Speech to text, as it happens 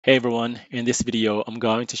Hey everyone, in this video, I'm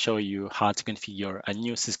going to show you how to configure a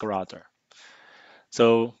new Cisco router.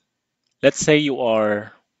 So let's say you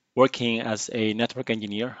are working as a network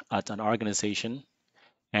engineer at an organization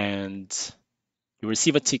and you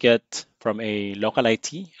receive a ticket from a local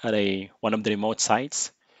IT at one of the remote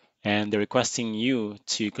sites, and they're requesting you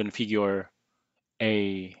to configure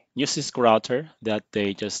a new Cisco router that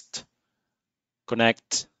they just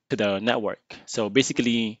connect to the network. So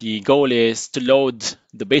basically, the goal is to load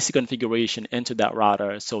the basic configuration into that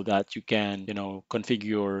router so that you can,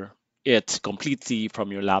 configure it completely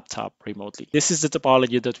from your laptop remotely. This is the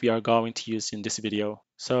topology that we are going to use in this video.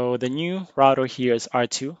 So the new router here is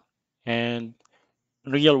R2, and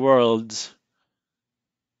in real world,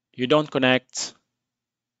 you don't connect.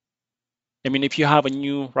 I mean, if you have a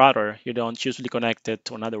new router, you don't usually connect it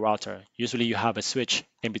to another router. Usually you have a switch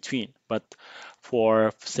in between. But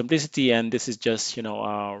for simplicity, and this is just,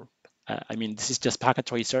 this is just Packet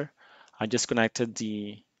Tracer. I just connected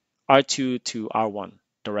the R2 to R1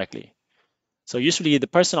 directly. So usually the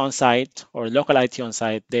person on site or local IT on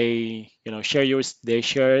site, they, they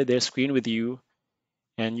share their screen with you,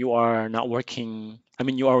 and you are not working. I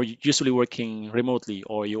mean, you are usually working remotely,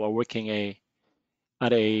 or you are working at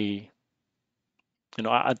a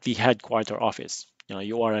at the headquarter office.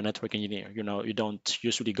 You are a network engineer. You don't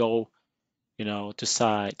usually go, to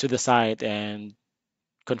the site and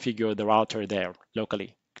configure the router there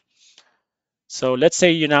locally. So let's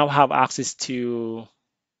say you now have access to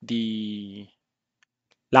the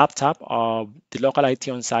laptop of the local IT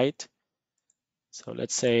on site. So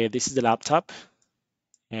let's say this is the laptop,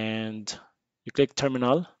 and you click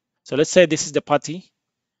terminal. So let's say this is the PuTTY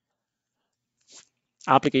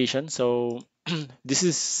application. So this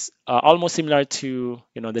is almost similar to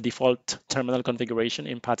the default terminal configuration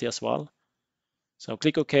in PuTTY as well. So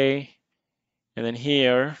click OK, and then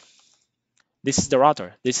here, this is the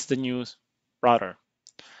router. This is the new router.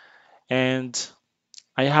 And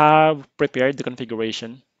I have prepared the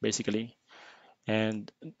configuration basically.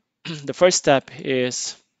 And the first step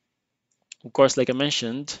is, of course, like I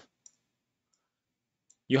mentioned,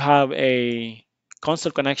 you have a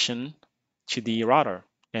console connection to the router.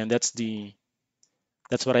 And that's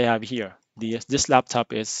what I have here. This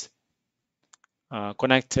laptop is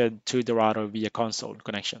connected to the router via console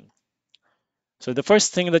connection. So the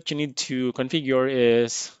first thing that you need to configure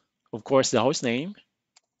is, of course, the host name.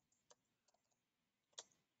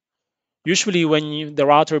 Usually when the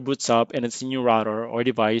router boots up and it's a new router or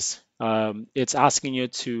device, it's asking you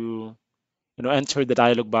to enter the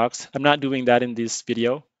dialog box. I'm not doing that in this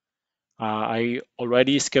video. I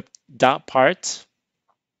already skipped that part.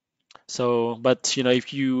 So, but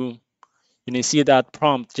if you see that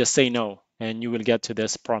prompt, just say no, and you will get to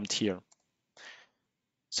this prompt here.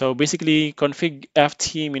 So basically config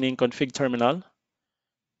ft, meaning config terminal.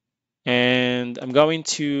 And I'm going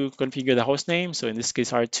to configure the host name. So in this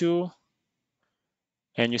case, R2.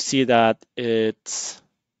 And you see that it's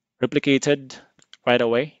replicated right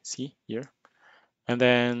away. See here. And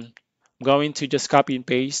then I'm going to just copy and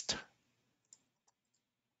paste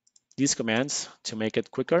these commands to make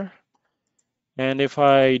it quicker. And if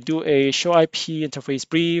I do a show IP interface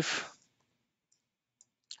brief,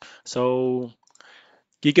 so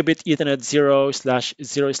gigabit Ethernet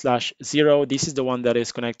 0/0/0, this is the one that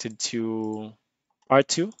is connected to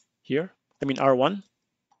R2 here. I mean R1. Let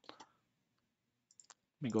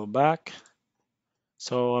me go back.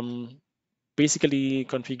 So I'm basically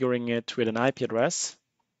configuring it with an IP address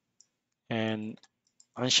and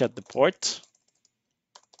unshut the port.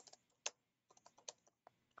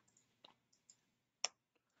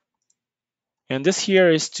 And this here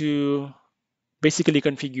is to basically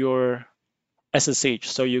configure SSH.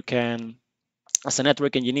 So you can, as a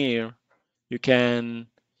network engineer, you can,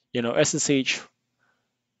 SSH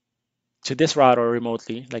to this router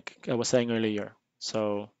remotely, like I was saying earlier.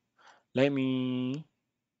 So let me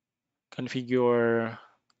configure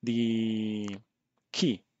the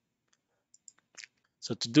key.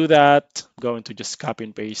 So to do that, I'm going to just copy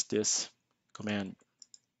and paste this command.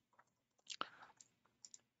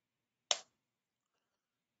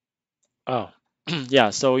 Oh,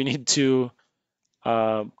 yeah. So you need to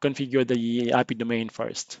configure the IP domain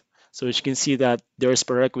first. So as you can see that there's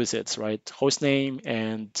prerequisites, right? Hostname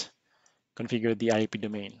and configure the IP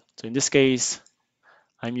domain. So in this case,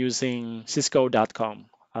 I'm using cisco.com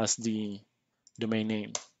as the domain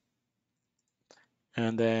name.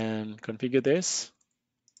 And then configure this.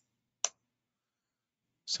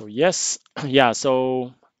 So yes, yeah,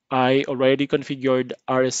 so I already configured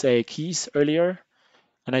RSA keys earlier,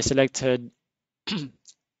 and I selected, I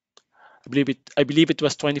believe it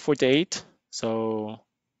was 2048. So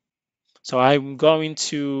So I'm going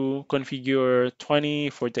to configure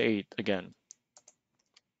 2048 again.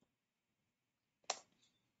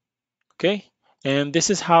 Okay, and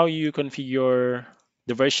this is how you configure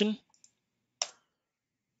the version.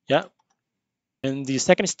 Yeah, and the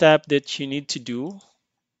second step that you need to do,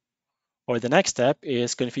 or the next step,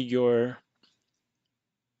 is configure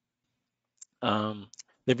the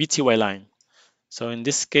VTY line. So in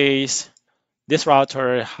this case, this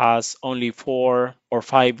router has only 4 or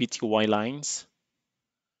 5 VTY lines.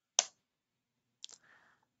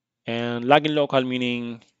 And login local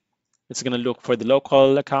meaning it's going to look for the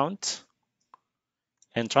local account.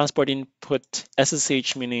 And transport input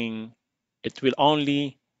SSH meaning it will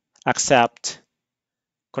only accept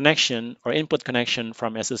connection or input connection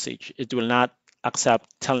from SSH. It will not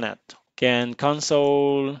accept telnet. Can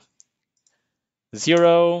console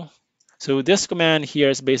 0. So this command here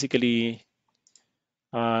is basically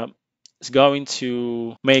uh, is going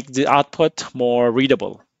to make the output more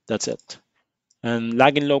readable. That's it. And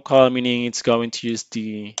login local meaning it's going to use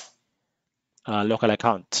the local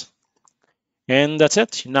account. And that's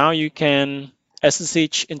it. Now you can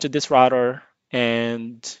SSH into this router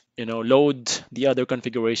and load the other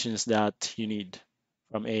configurations that you need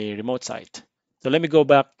from a remote site. So let me go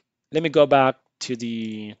back. Let me go back to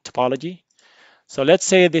the topology. So let's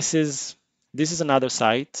say this is another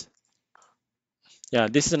site. Yeah,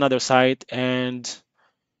 this is another site, and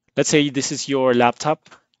let's say this is your laptop.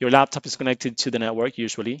 Your laptop is connected to the network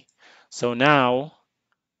usually. So now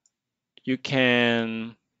you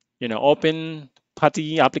can, open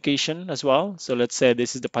PuTTY application as well. So let's say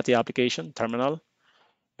this is the PuTTY application terminal,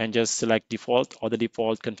 and just select default or the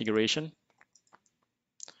default configuration.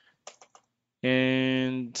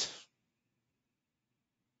 And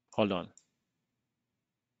hold on.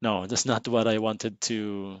 No, that's not what I wanted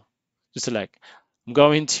to select. I'm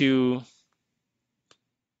going to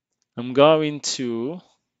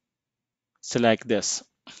select this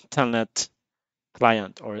telnet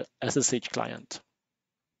client or SSH client.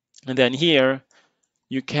 And then here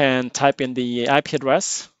you can type in the IP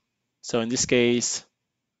address. So in this case,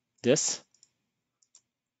 this,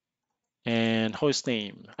 and host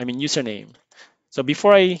name, username. So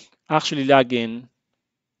before I actually log in,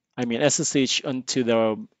 SSH onto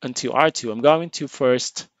R2, I'm going to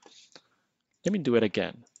first, let me do it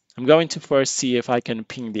again. I'm going to first see if I can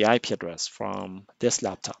ping the IP address from this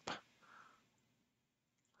laptop.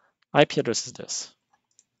 IP address is this.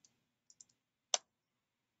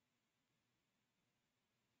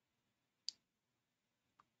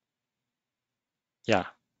 Yeah,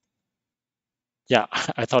 yeah,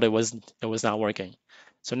 I thought it was not working.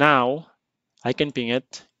 So now I can ping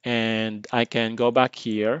it and I can go back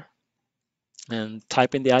here and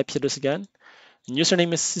type in the IP address again. And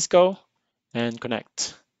username is Cisco and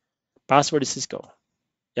connect. Password is Cisco.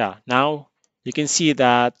 Yeah, now you can see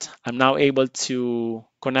that I'm now able to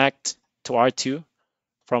connect to R2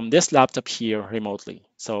 from this laptop here remotely.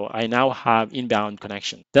 So I now have inbound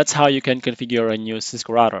connection. That's how you can configure a new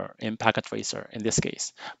Cisco router in Packet Tracer in this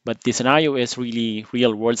case. But the scenario is really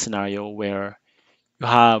real world scenario where you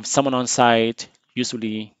have someone on site,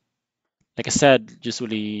 usually, like I said,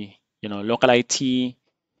 usually, local IT,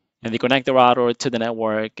 and they connect the router to the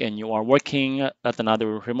network, and you are working at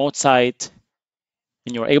another remote site,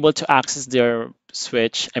 and you're able to access their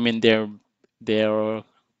switch, their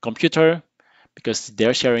computer, because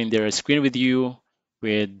they're sharing their screen with you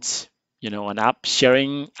with, an app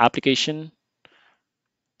sharing application.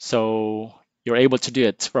 So you're able to do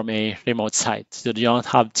it from a remote site. So you don't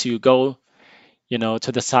have to go,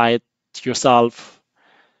 to the site yourself.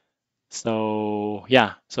 So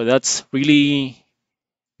yeah, so that's really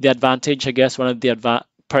the advantage, I guess, one of the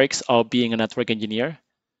perks of being a network engineer,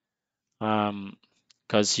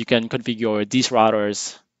 because you can configure these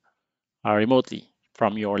routers remotely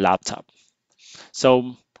from your laptop.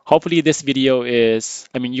 So hopefully this video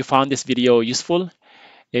you found this video useful.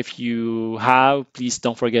 If you have, please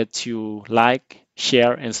don't forget to like,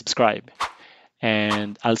 share, and subscribe.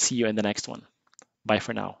 And I'll see you in the next one. Bye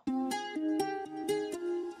for now.